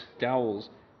those dowels.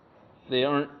 They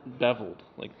aren't beveled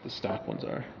like the stock ones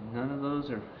are. None of those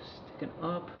are sticking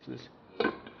up.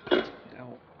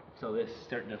 So this is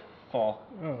starting to fall.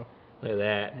 Oh. Look at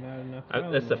that. Not enough.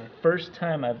 That's the first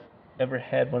time I've ever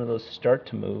had one of those start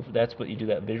to move. That's what you do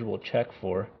that visual check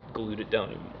for. Glute it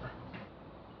down even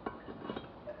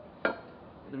more.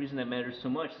 The reason that matters so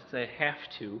much is because I have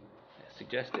to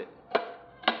suggest it.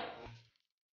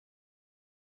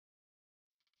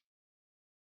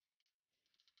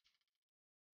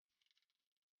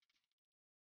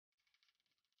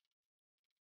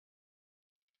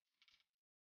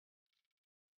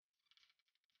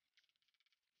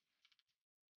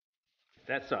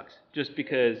 That sucks, just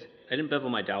because I didn't bevel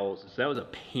my dowels, so that was a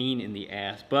pain in the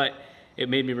ass, but it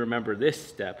made me remember this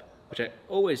step, which I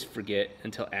always forget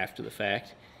until after the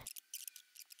fact.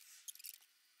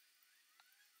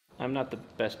 I'm not the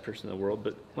best person in the world,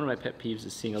 but one of my pet peeves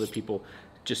is seeing other people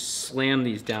just slam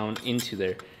these down into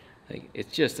there.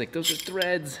 It's just like, those are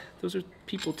threads, those are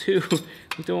people too.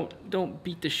 Don't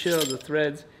beat the shit out of the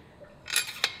threads.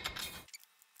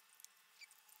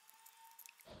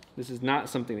 This is not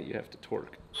something that you have to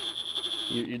torque.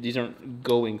 These aren't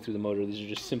going through the motor. These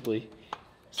are just simply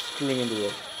screwing into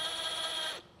the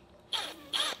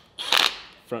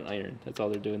front iron. That's all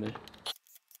they're doing there.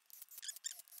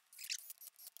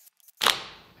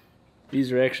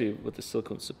 These are actually what the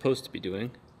silicone's supposed to be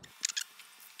doing.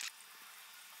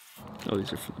 Oh,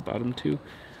 these are for the bottom too.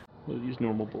 We'll use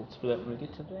normal bolts for that when we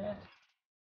get to that.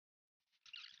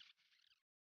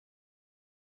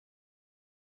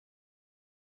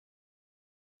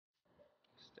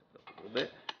 Step it up a little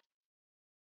bit.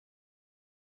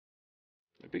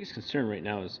 My biggest concern right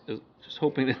now is just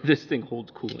hoping that this thing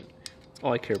holds coolant. That's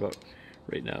all I care about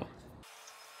right now.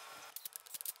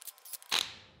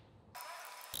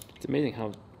 It's amazing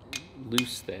how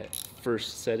loose that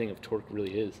first setting of torque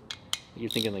really is. You're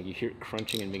thinking like you hear it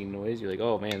crunching and making noise, you're like,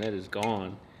 oh man, that is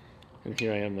gone. And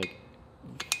here I am like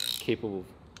capable of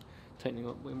tightening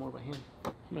up way more by hand.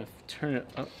 I'm gonna turn it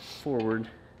up forward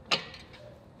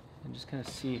and just kind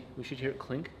of see. We should hear it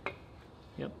clink.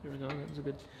 Yep, there we go. That was a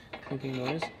good clinking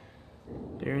noise.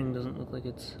 Bearing doesn't look like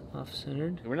it's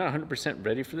off-centered. We're not 100%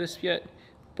 ready for this yet,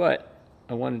 but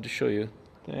I wanted to show you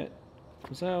that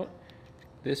comes out.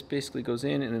 This basically goes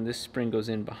in, and then this spring goes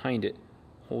in behind it,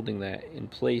 holding that in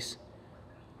place.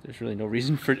 There's really no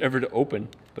reason for it ever to open,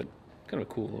 but kind of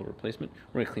a cool little replacement.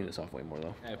 We're gonna clean this off way more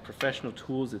though. I have professional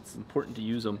tools, it's important to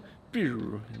use them.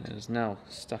 And that is now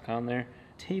stuck on there.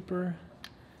 Taper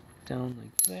down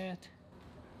like that.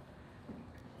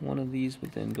 One of these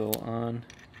would then go on.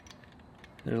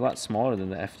 They're a lot smaller than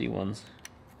the FD ones.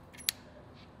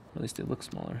 Or at least they look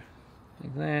smaller.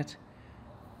 Like that.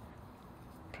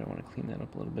 Probably want to clean that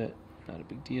up a little bit. Not a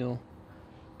big deal.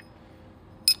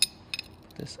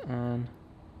 Put this on.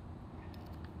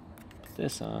 Put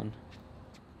this on.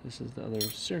 This is the other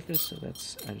surface, so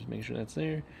that's, I just make sure that's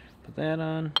there. Put that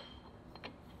on.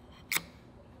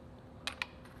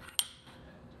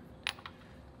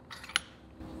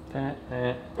 That,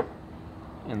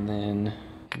 and then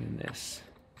this.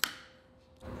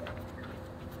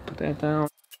 Put that down.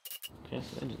 Okay,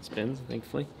 so the engine spins,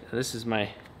 thankfully. This is my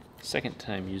second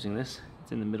time using this.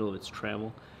 It's in the middle of its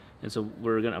travel. And so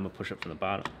I'm gonna push up from the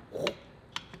bottom.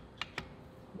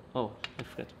 Oh, I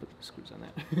forgot to put the screws on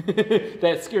that.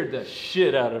 That scared the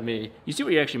shit out of me. You see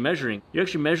what you're actually measuring? You're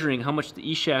actually measuring how much the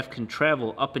E-shaft can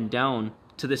travel up and down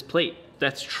to this plate.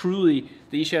 That's truly,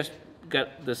 the E-shaft's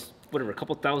got this, whatever, a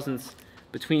couple thousandths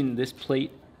between this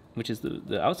plate, which is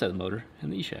the outside of the motor,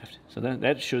 and the E-shaft. So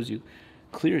that shows you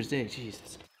clear as day.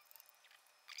 Jesus.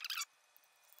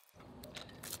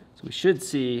 So we should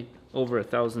see over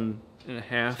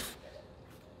 1,500.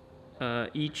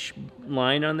 Each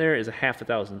line on there is a half a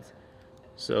thousandth.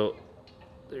 So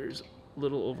there's a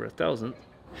little over 1,000.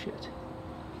 Shit.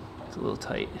 It's a little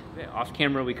tight. Off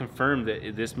camera, we confirmed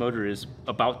that this motor is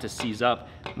about to seize up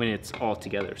when it's all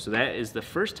together. So that is the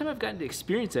first time I've gotten to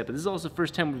experience that, but this is also the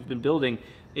first time we've been building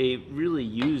a really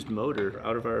used motor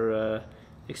out of our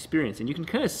experience. And you can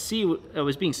kind of see what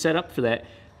was being set up for that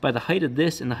by the height of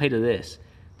this and the height of this.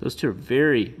 Those two are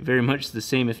very, very much the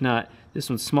same, if not. This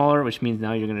one's smaller, which means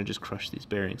now you're gonna just crush these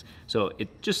bearings. So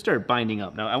it just started binding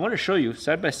up. Now I wanna show you,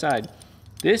 side by side,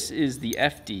 this is the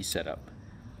FD setup.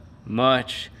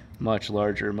 Much, much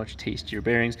larger, much tastier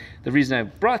bearings. The reason I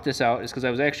brought this out is because I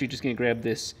was actually just gonna grab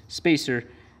this spacer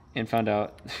and found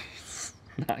out it's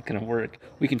not gonna work.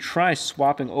 We can try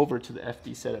swapping over to the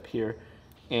FD setup here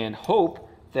and hope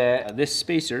that this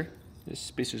spacer's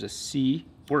a C,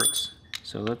 works.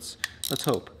 So let's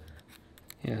hope.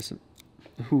 Yeah, so,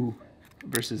 ooh,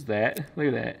 versus that, look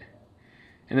at that.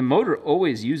 And the motor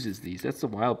always uses these. That's the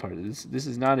wild part of this. This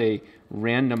is not a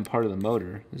random part of the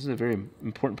motor. This is a very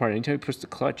important part. Anytime you push the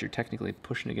clutch, you're technically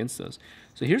pushing against those.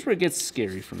 So here's where it gets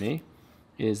scary for me,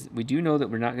 is we do know that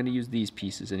we're not gonna use these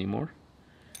pieces anymore.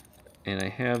 And I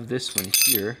have this one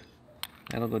here.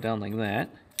 That'll go down like that.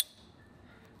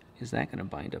 Is that gonna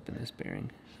bind up in this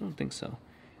bearing? I don't think so.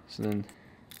 So then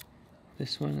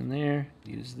this one in there,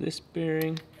 use this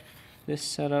bearing, this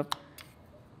setup.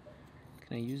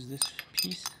 Can I use this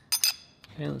piece?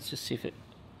 Okay, let's just see if it,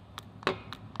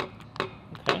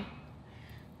 okay,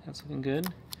 that's looking good.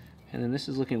 And then this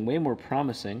is looking way more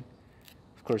promising.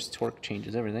 Of course, torque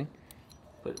changes everything.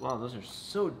 But wow, those are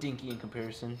so dinky in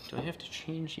comparison. Do I have to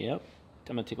change? Yep.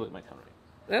 I'm gonna take a look at my counter.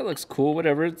 That looks cool,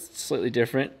 whatever, it's slightly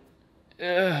different.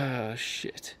 Ugh,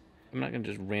 shit. I'm not gonna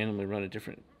just randomly run a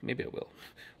different, maybe I will.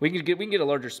 We can get a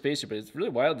larger spacer, but it's really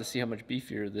wild to see how much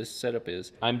beefier this setup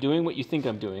is. I'm doing what you think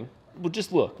I'm doing. We'll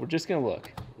just look, we're just gonna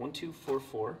look. 1, 2, 4,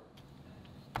 4.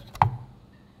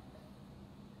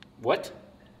 What?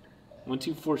 1,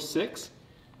 2, 4, 6?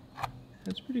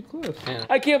 That's pretty close. Man,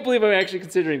 I can't believe I'm actually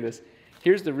considering this.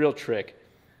 Here's the real trick.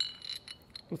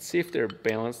 Let's see if they're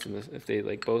balanced and if they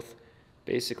like both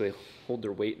basically hold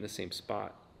their weight in the same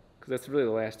spot. Because that's really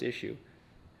the last issue.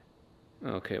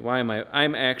 Okay, why am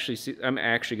I'm actually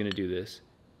gonna do this.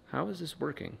 How is this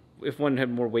working? If one had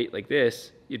more weight like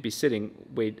this, you'd be sitting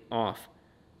weight off.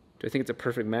 Do I think it's a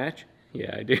perfect match?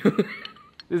 Yeah, I do.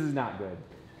 This is not good.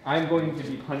 I'm going to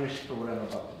be punished for what I'm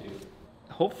about to do.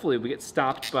 Hopefully we get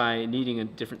stopped by needing a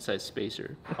different size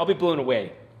spacer. I'll be blown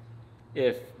away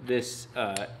if this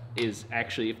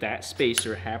if that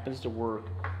spacer happens to work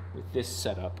with this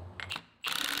setup.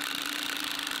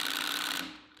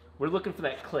 We're looking for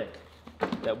that click.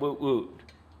 That woot woot.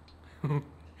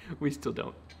 We still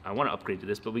don't. I want to upgrade to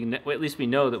this, but at least we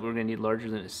know that we're going to need larger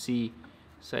than a C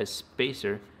size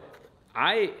spacer.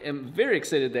 I am very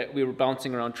excited that we were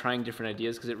bouncing around trying different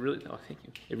ideas because it really, oh, thank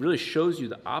you. It really shows you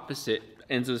the opposite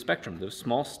ends of the spectrum. The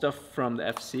small stuff from the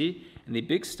FC and the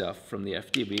big stuff from the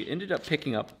FD. We ended up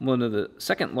picking up one of the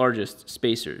second largest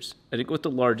spacers. I didn't go with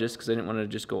the largest because I didn't want to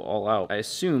just go all out. I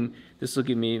assume this will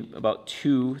give me about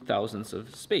 2 thousandths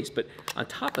of space. But on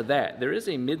top of that, there is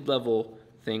a mid-level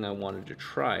thing I wanted to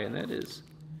try, and that is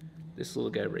this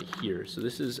little guy right here. So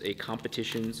this is a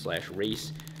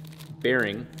competition/race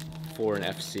bearing for an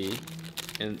FC.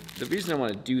 And the reason I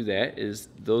want to do that is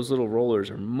those little rollers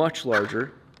are much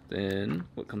larger than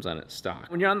what comes on at stock.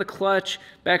 When you're on the clutch,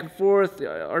 back and forth,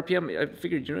 RPM, I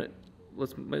figured, you know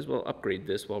what, might as well upgrade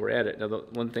this while we're at it. Now, the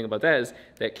one thing about that is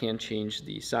that can change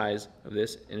the size of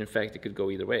this, and in fact, it could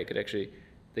go either way. It could actually,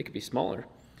 they could be smaller.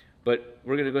 But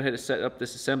we're gonna go ahead and set up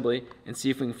this assembly and see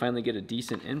if we can finally get a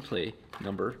decent in-play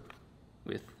number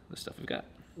with the stuff we've got.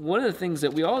 One of the things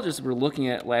that we all just were looking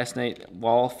at last night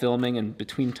while filming and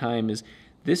between time is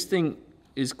this thing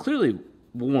is clearly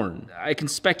worn. I can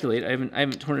speculate, I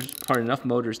haven't torn apart enough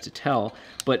motors to tell,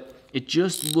 but it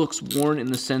just looks worn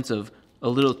in the sense of a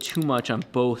little too much on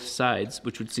both sides,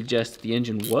 which would suggest the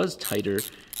engine was tighter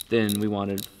than we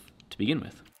wanted to begin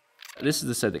with. This is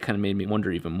the side that kind of made me wonder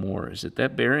even more, is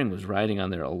that bearing was riding on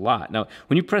there a lot. Now,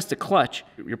 when you press the clutch,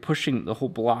 you're pushing the whole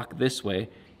block this way,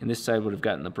 and this side would have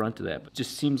gotten the brunt of that. But it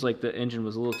just seems like the engine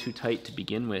was a little too tight to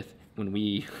begin with. When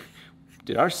we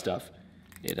did our stuff,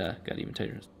 it got even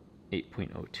tighter.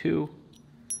 8.02. So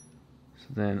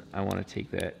then I want to take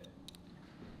that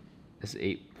as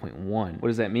 8.1. What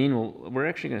does that mean? Well, we're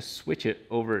actually going to switch it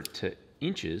over to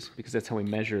inches because that's how we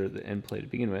measure the end play to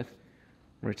begin with.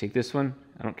 We're going to take this one,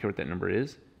 I don't care what that number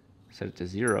is, set it to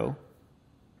 0,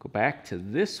 go back to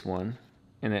this one,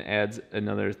 and it adds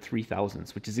another 3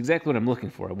 thousandths, which is exactly what I'm looking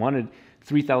for. I wanted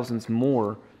 3 thousandths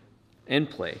more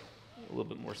end play, a little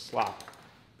bit more slop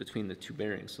between the two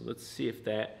bearings. So let's see if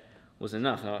that was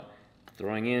enough. Now,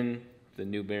 throwing in the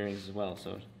new bearings as well,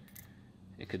 so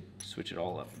it could switch it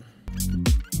all up.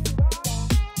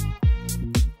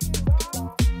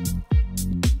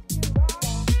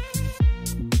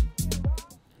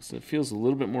 So it feels a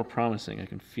little bit more promising. I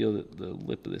can feel that the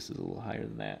lip of this is a little higher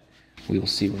than that. We will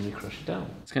see when we crush it down.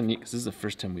 It's kind of neat because this is the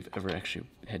first time we've ever actually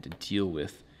had to deal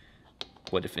with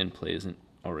what if end play isn't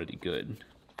already good.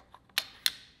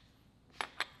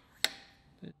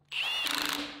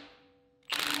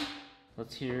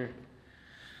 Let's hear,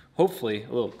 hopefully,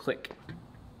 a little click.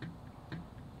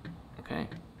 Okay,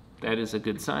 that is a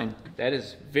good sign. That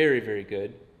is very, very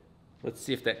good. Let's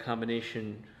see if that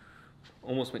combination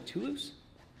almost went too loose.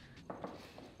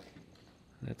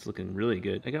 That's looking really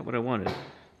good. I got what I wanted.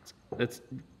 That's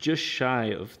just shy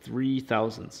of 3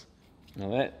 thousandths.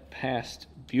 Now that passed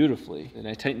beautifully. And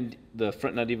I tightened the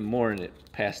front nut even more and it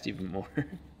passed even more.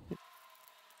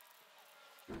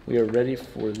 We are ready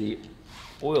for the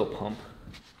oil pump.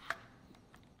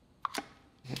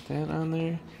 Get that on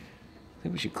there. I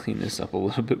think we should clean this up a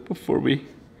little bit before we...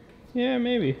 Yeah,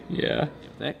 maybe. Yeah.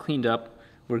 That cleaned up,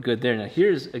 we're good there. Now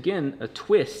here's, again, a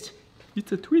twist.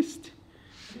 It's a twist.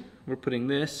 We're putting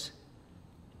this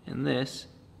and this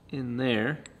in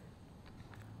there,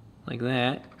 like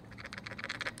that.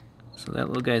 So that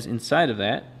little guy's inside of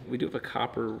that. We do have a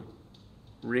copper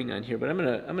ring on here, but I'm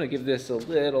gonna give this a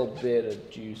little bit of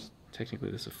juice. Technically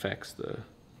this affects the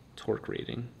torque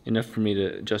rating, enough for me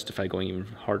to justify going even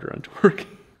harder on torque.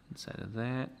 Inside of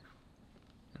that,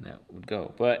 and that would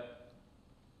go. But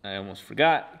I almost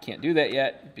forgot, I can't do that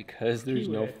yet because there's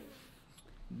no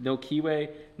keyway,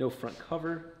 no front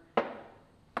cover.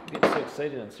 I'm getting so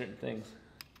excited on certain things.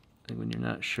 I think when you're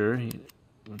not sure,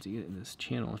 once you get in this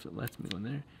channel, if it lets me go in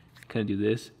there, kind of do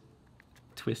this,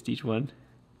 twist each one.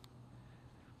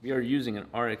 We are using an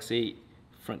RX-8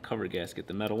 front cover gasket,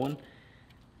 the metal one,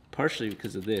 partially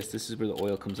because of this. This is where the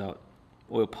oil comes out.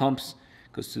 Oil pumps,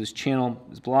 goes through this channel,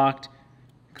 is blocked,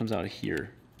 comes out of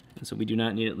here. And so we do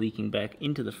not need it leaking back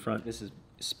into the front. This is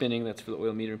spinning, that's for the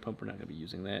oil metering pump. We're not gonna be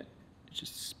using that. It's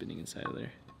just spinning inside of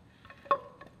there.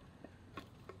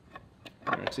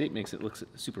 RX-8 makes it look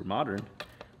super modern,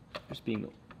 just being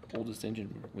the oldest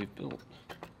engine we've built.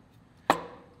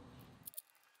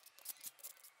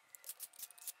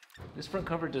 This front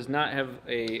cover does not have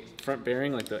a front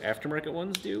bearing like the aftermarket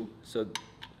ones do, so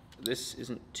this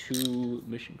isn't too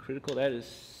mission critical. That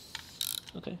is,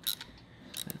 okay,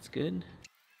 that's good.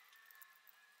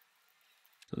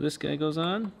 So this guy goes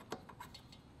on.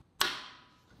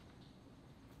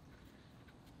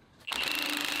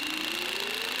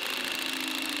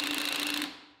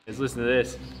 Let's listen to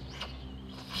this.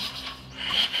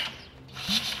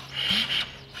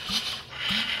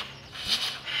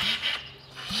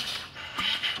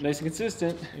 Nice and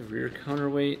consistent. Rear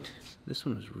counterweight. This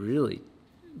one was really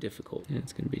difficult. And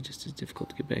it's gonna be just as difficult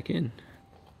to get back in.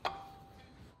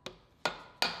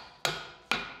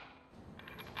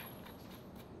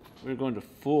 We're going to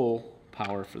full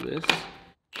power for this.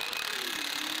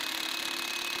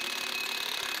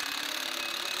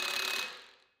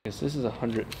 Yes, this is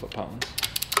 100 foot-pounds.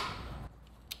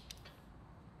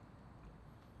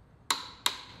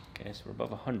 Okay, so we're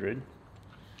above 100.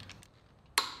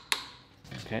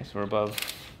 Okay, so we're above,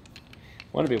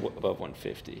 want to be above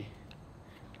 150.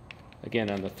 Again,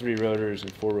 on the 3 rotors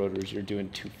and 4 rotors, you're doing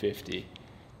 250.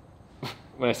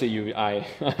 When I say you,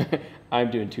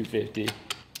 I'm doing 250.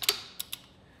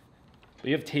 But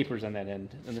you have tapers on that end,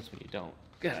 and this one you don't.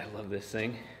 God, I love this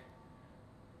thing.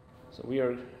 So we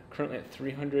are currently at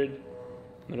 300.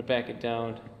 I'm gonna back it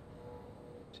down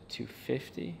to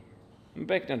 250. I'm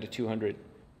back down to 200.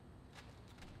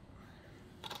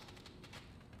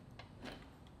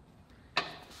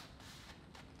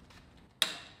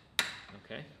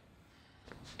 Okay.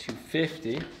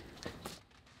 250.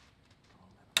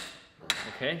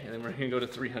 Okay, and then we're gonna go to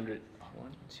 300.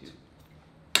 1, 2.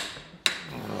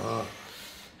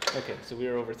 Okay, so we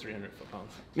are over 300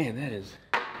 foot-pounds. Man, that is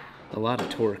a lot of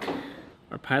torque.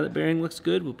 Our pilot bearing looks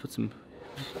good. We'll put some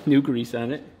new grease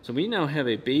on it. So we now have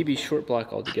a baby short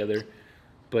block all together,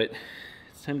 but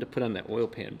it's time to put on that oil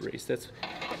pan brace. That's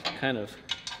kind of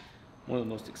one of the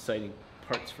most exciting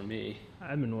parts for me.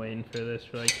 I've been waiting for this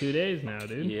for like 2 days now,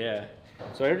 dude. Yeah.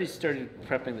 So I already started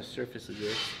prepping the surface of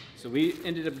this. So we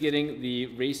ended up getting the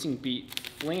Racing Beat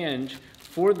flange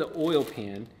for the oil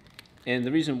pan. And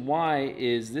the reason why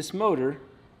is this motor,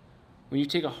 when you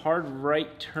take a hard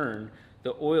right turn,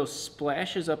 the oil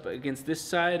splashes up against this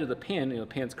side of the pan, you know, the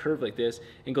pan's curved like this,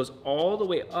 and goes all the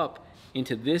way up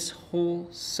into this whole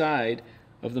side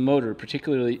of the motor,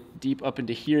 particularly deep up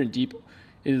into here and deep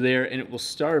into there, and it will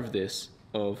starve this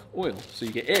of oil. So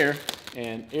you get air,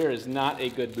 and air is not a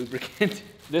good lubricant.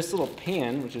 This little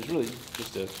pan, which is really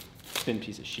just a thin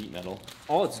piece of sheet metal,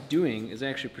 all it's doing is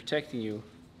actually protecting you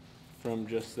from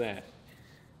just that.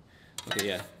 Okay,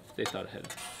 yeah, they thought ahead.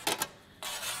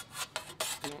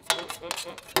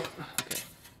 Okay,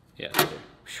 yeah,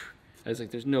 I was like,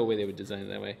 there's no way they would design it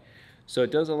that way. So it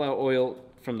does allow oil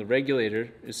from the regulator,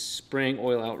 is spraying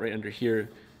oil out right under here.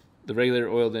 The regulator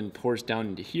oil then pours down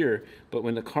into here, but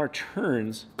when the car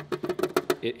turns,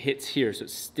 it hits here, so it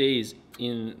stays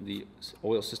in the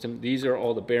oil system. These are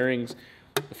all the bearings,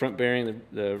 the front bearing,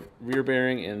 the rear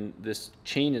bearing, and this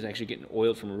chain is actually getting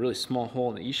oiled from a really small hole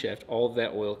in the E-shaft. All of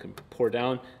that oil can pour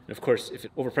down, and of course, if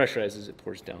it overpressurizes, it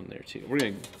pours down there too. We're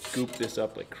gonna goop this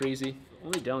up like crazy. The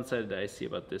only downside that I see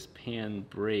about this pan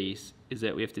brace is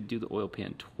that we have to do the oil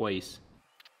pan twice.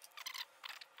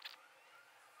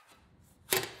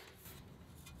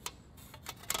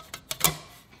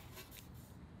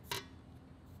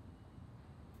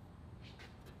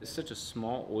 It's such a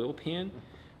small oil pan.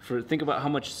 Think about how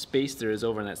much space there is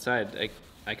over on that side.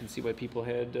 I can see why people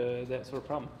had that sort of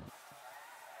problem.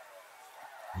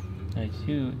 I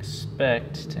do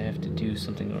expect to have to do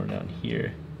something over down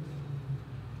here.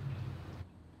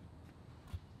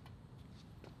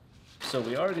 So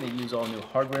we are going to use all new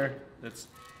hardware. That's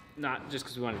not just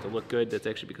because we want it to look good, that's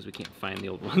actually because we can't find the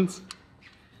old ones.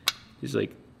 These are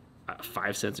like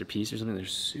 5 cents a piece or something. They're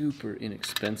super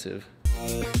inexpensive.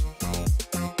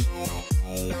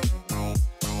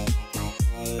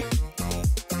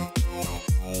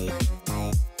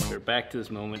 We're back to this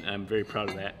moment, and I'm very proud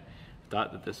of that.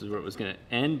 Thought that this is where it was going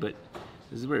to end, but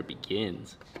this is where it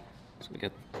begins. So we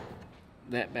got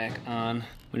that back on.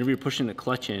 Whenever you're pushing the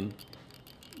clutch in,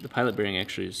 the pilot bearing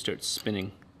actually starts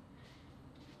spinning.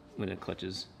 When the clutch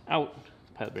is out,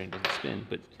 the pilot bearing doesn't spin,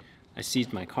 but I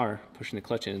seized my car pushing the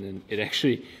clutch in, and then it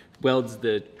actually welds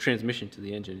the transmission to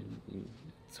the engine.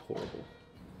 It's horrible.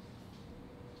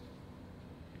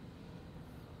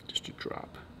 Just a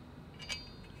drop.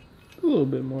 A little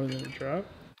bit more than a drop.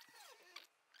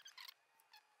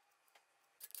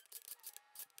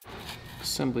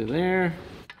 Assembly there.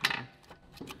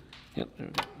 Yep, there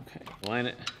we go. Okay, line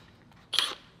it.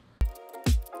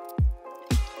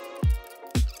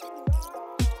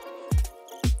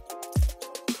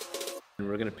 And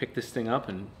we're gonna pick this thing up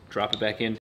and drop it back in.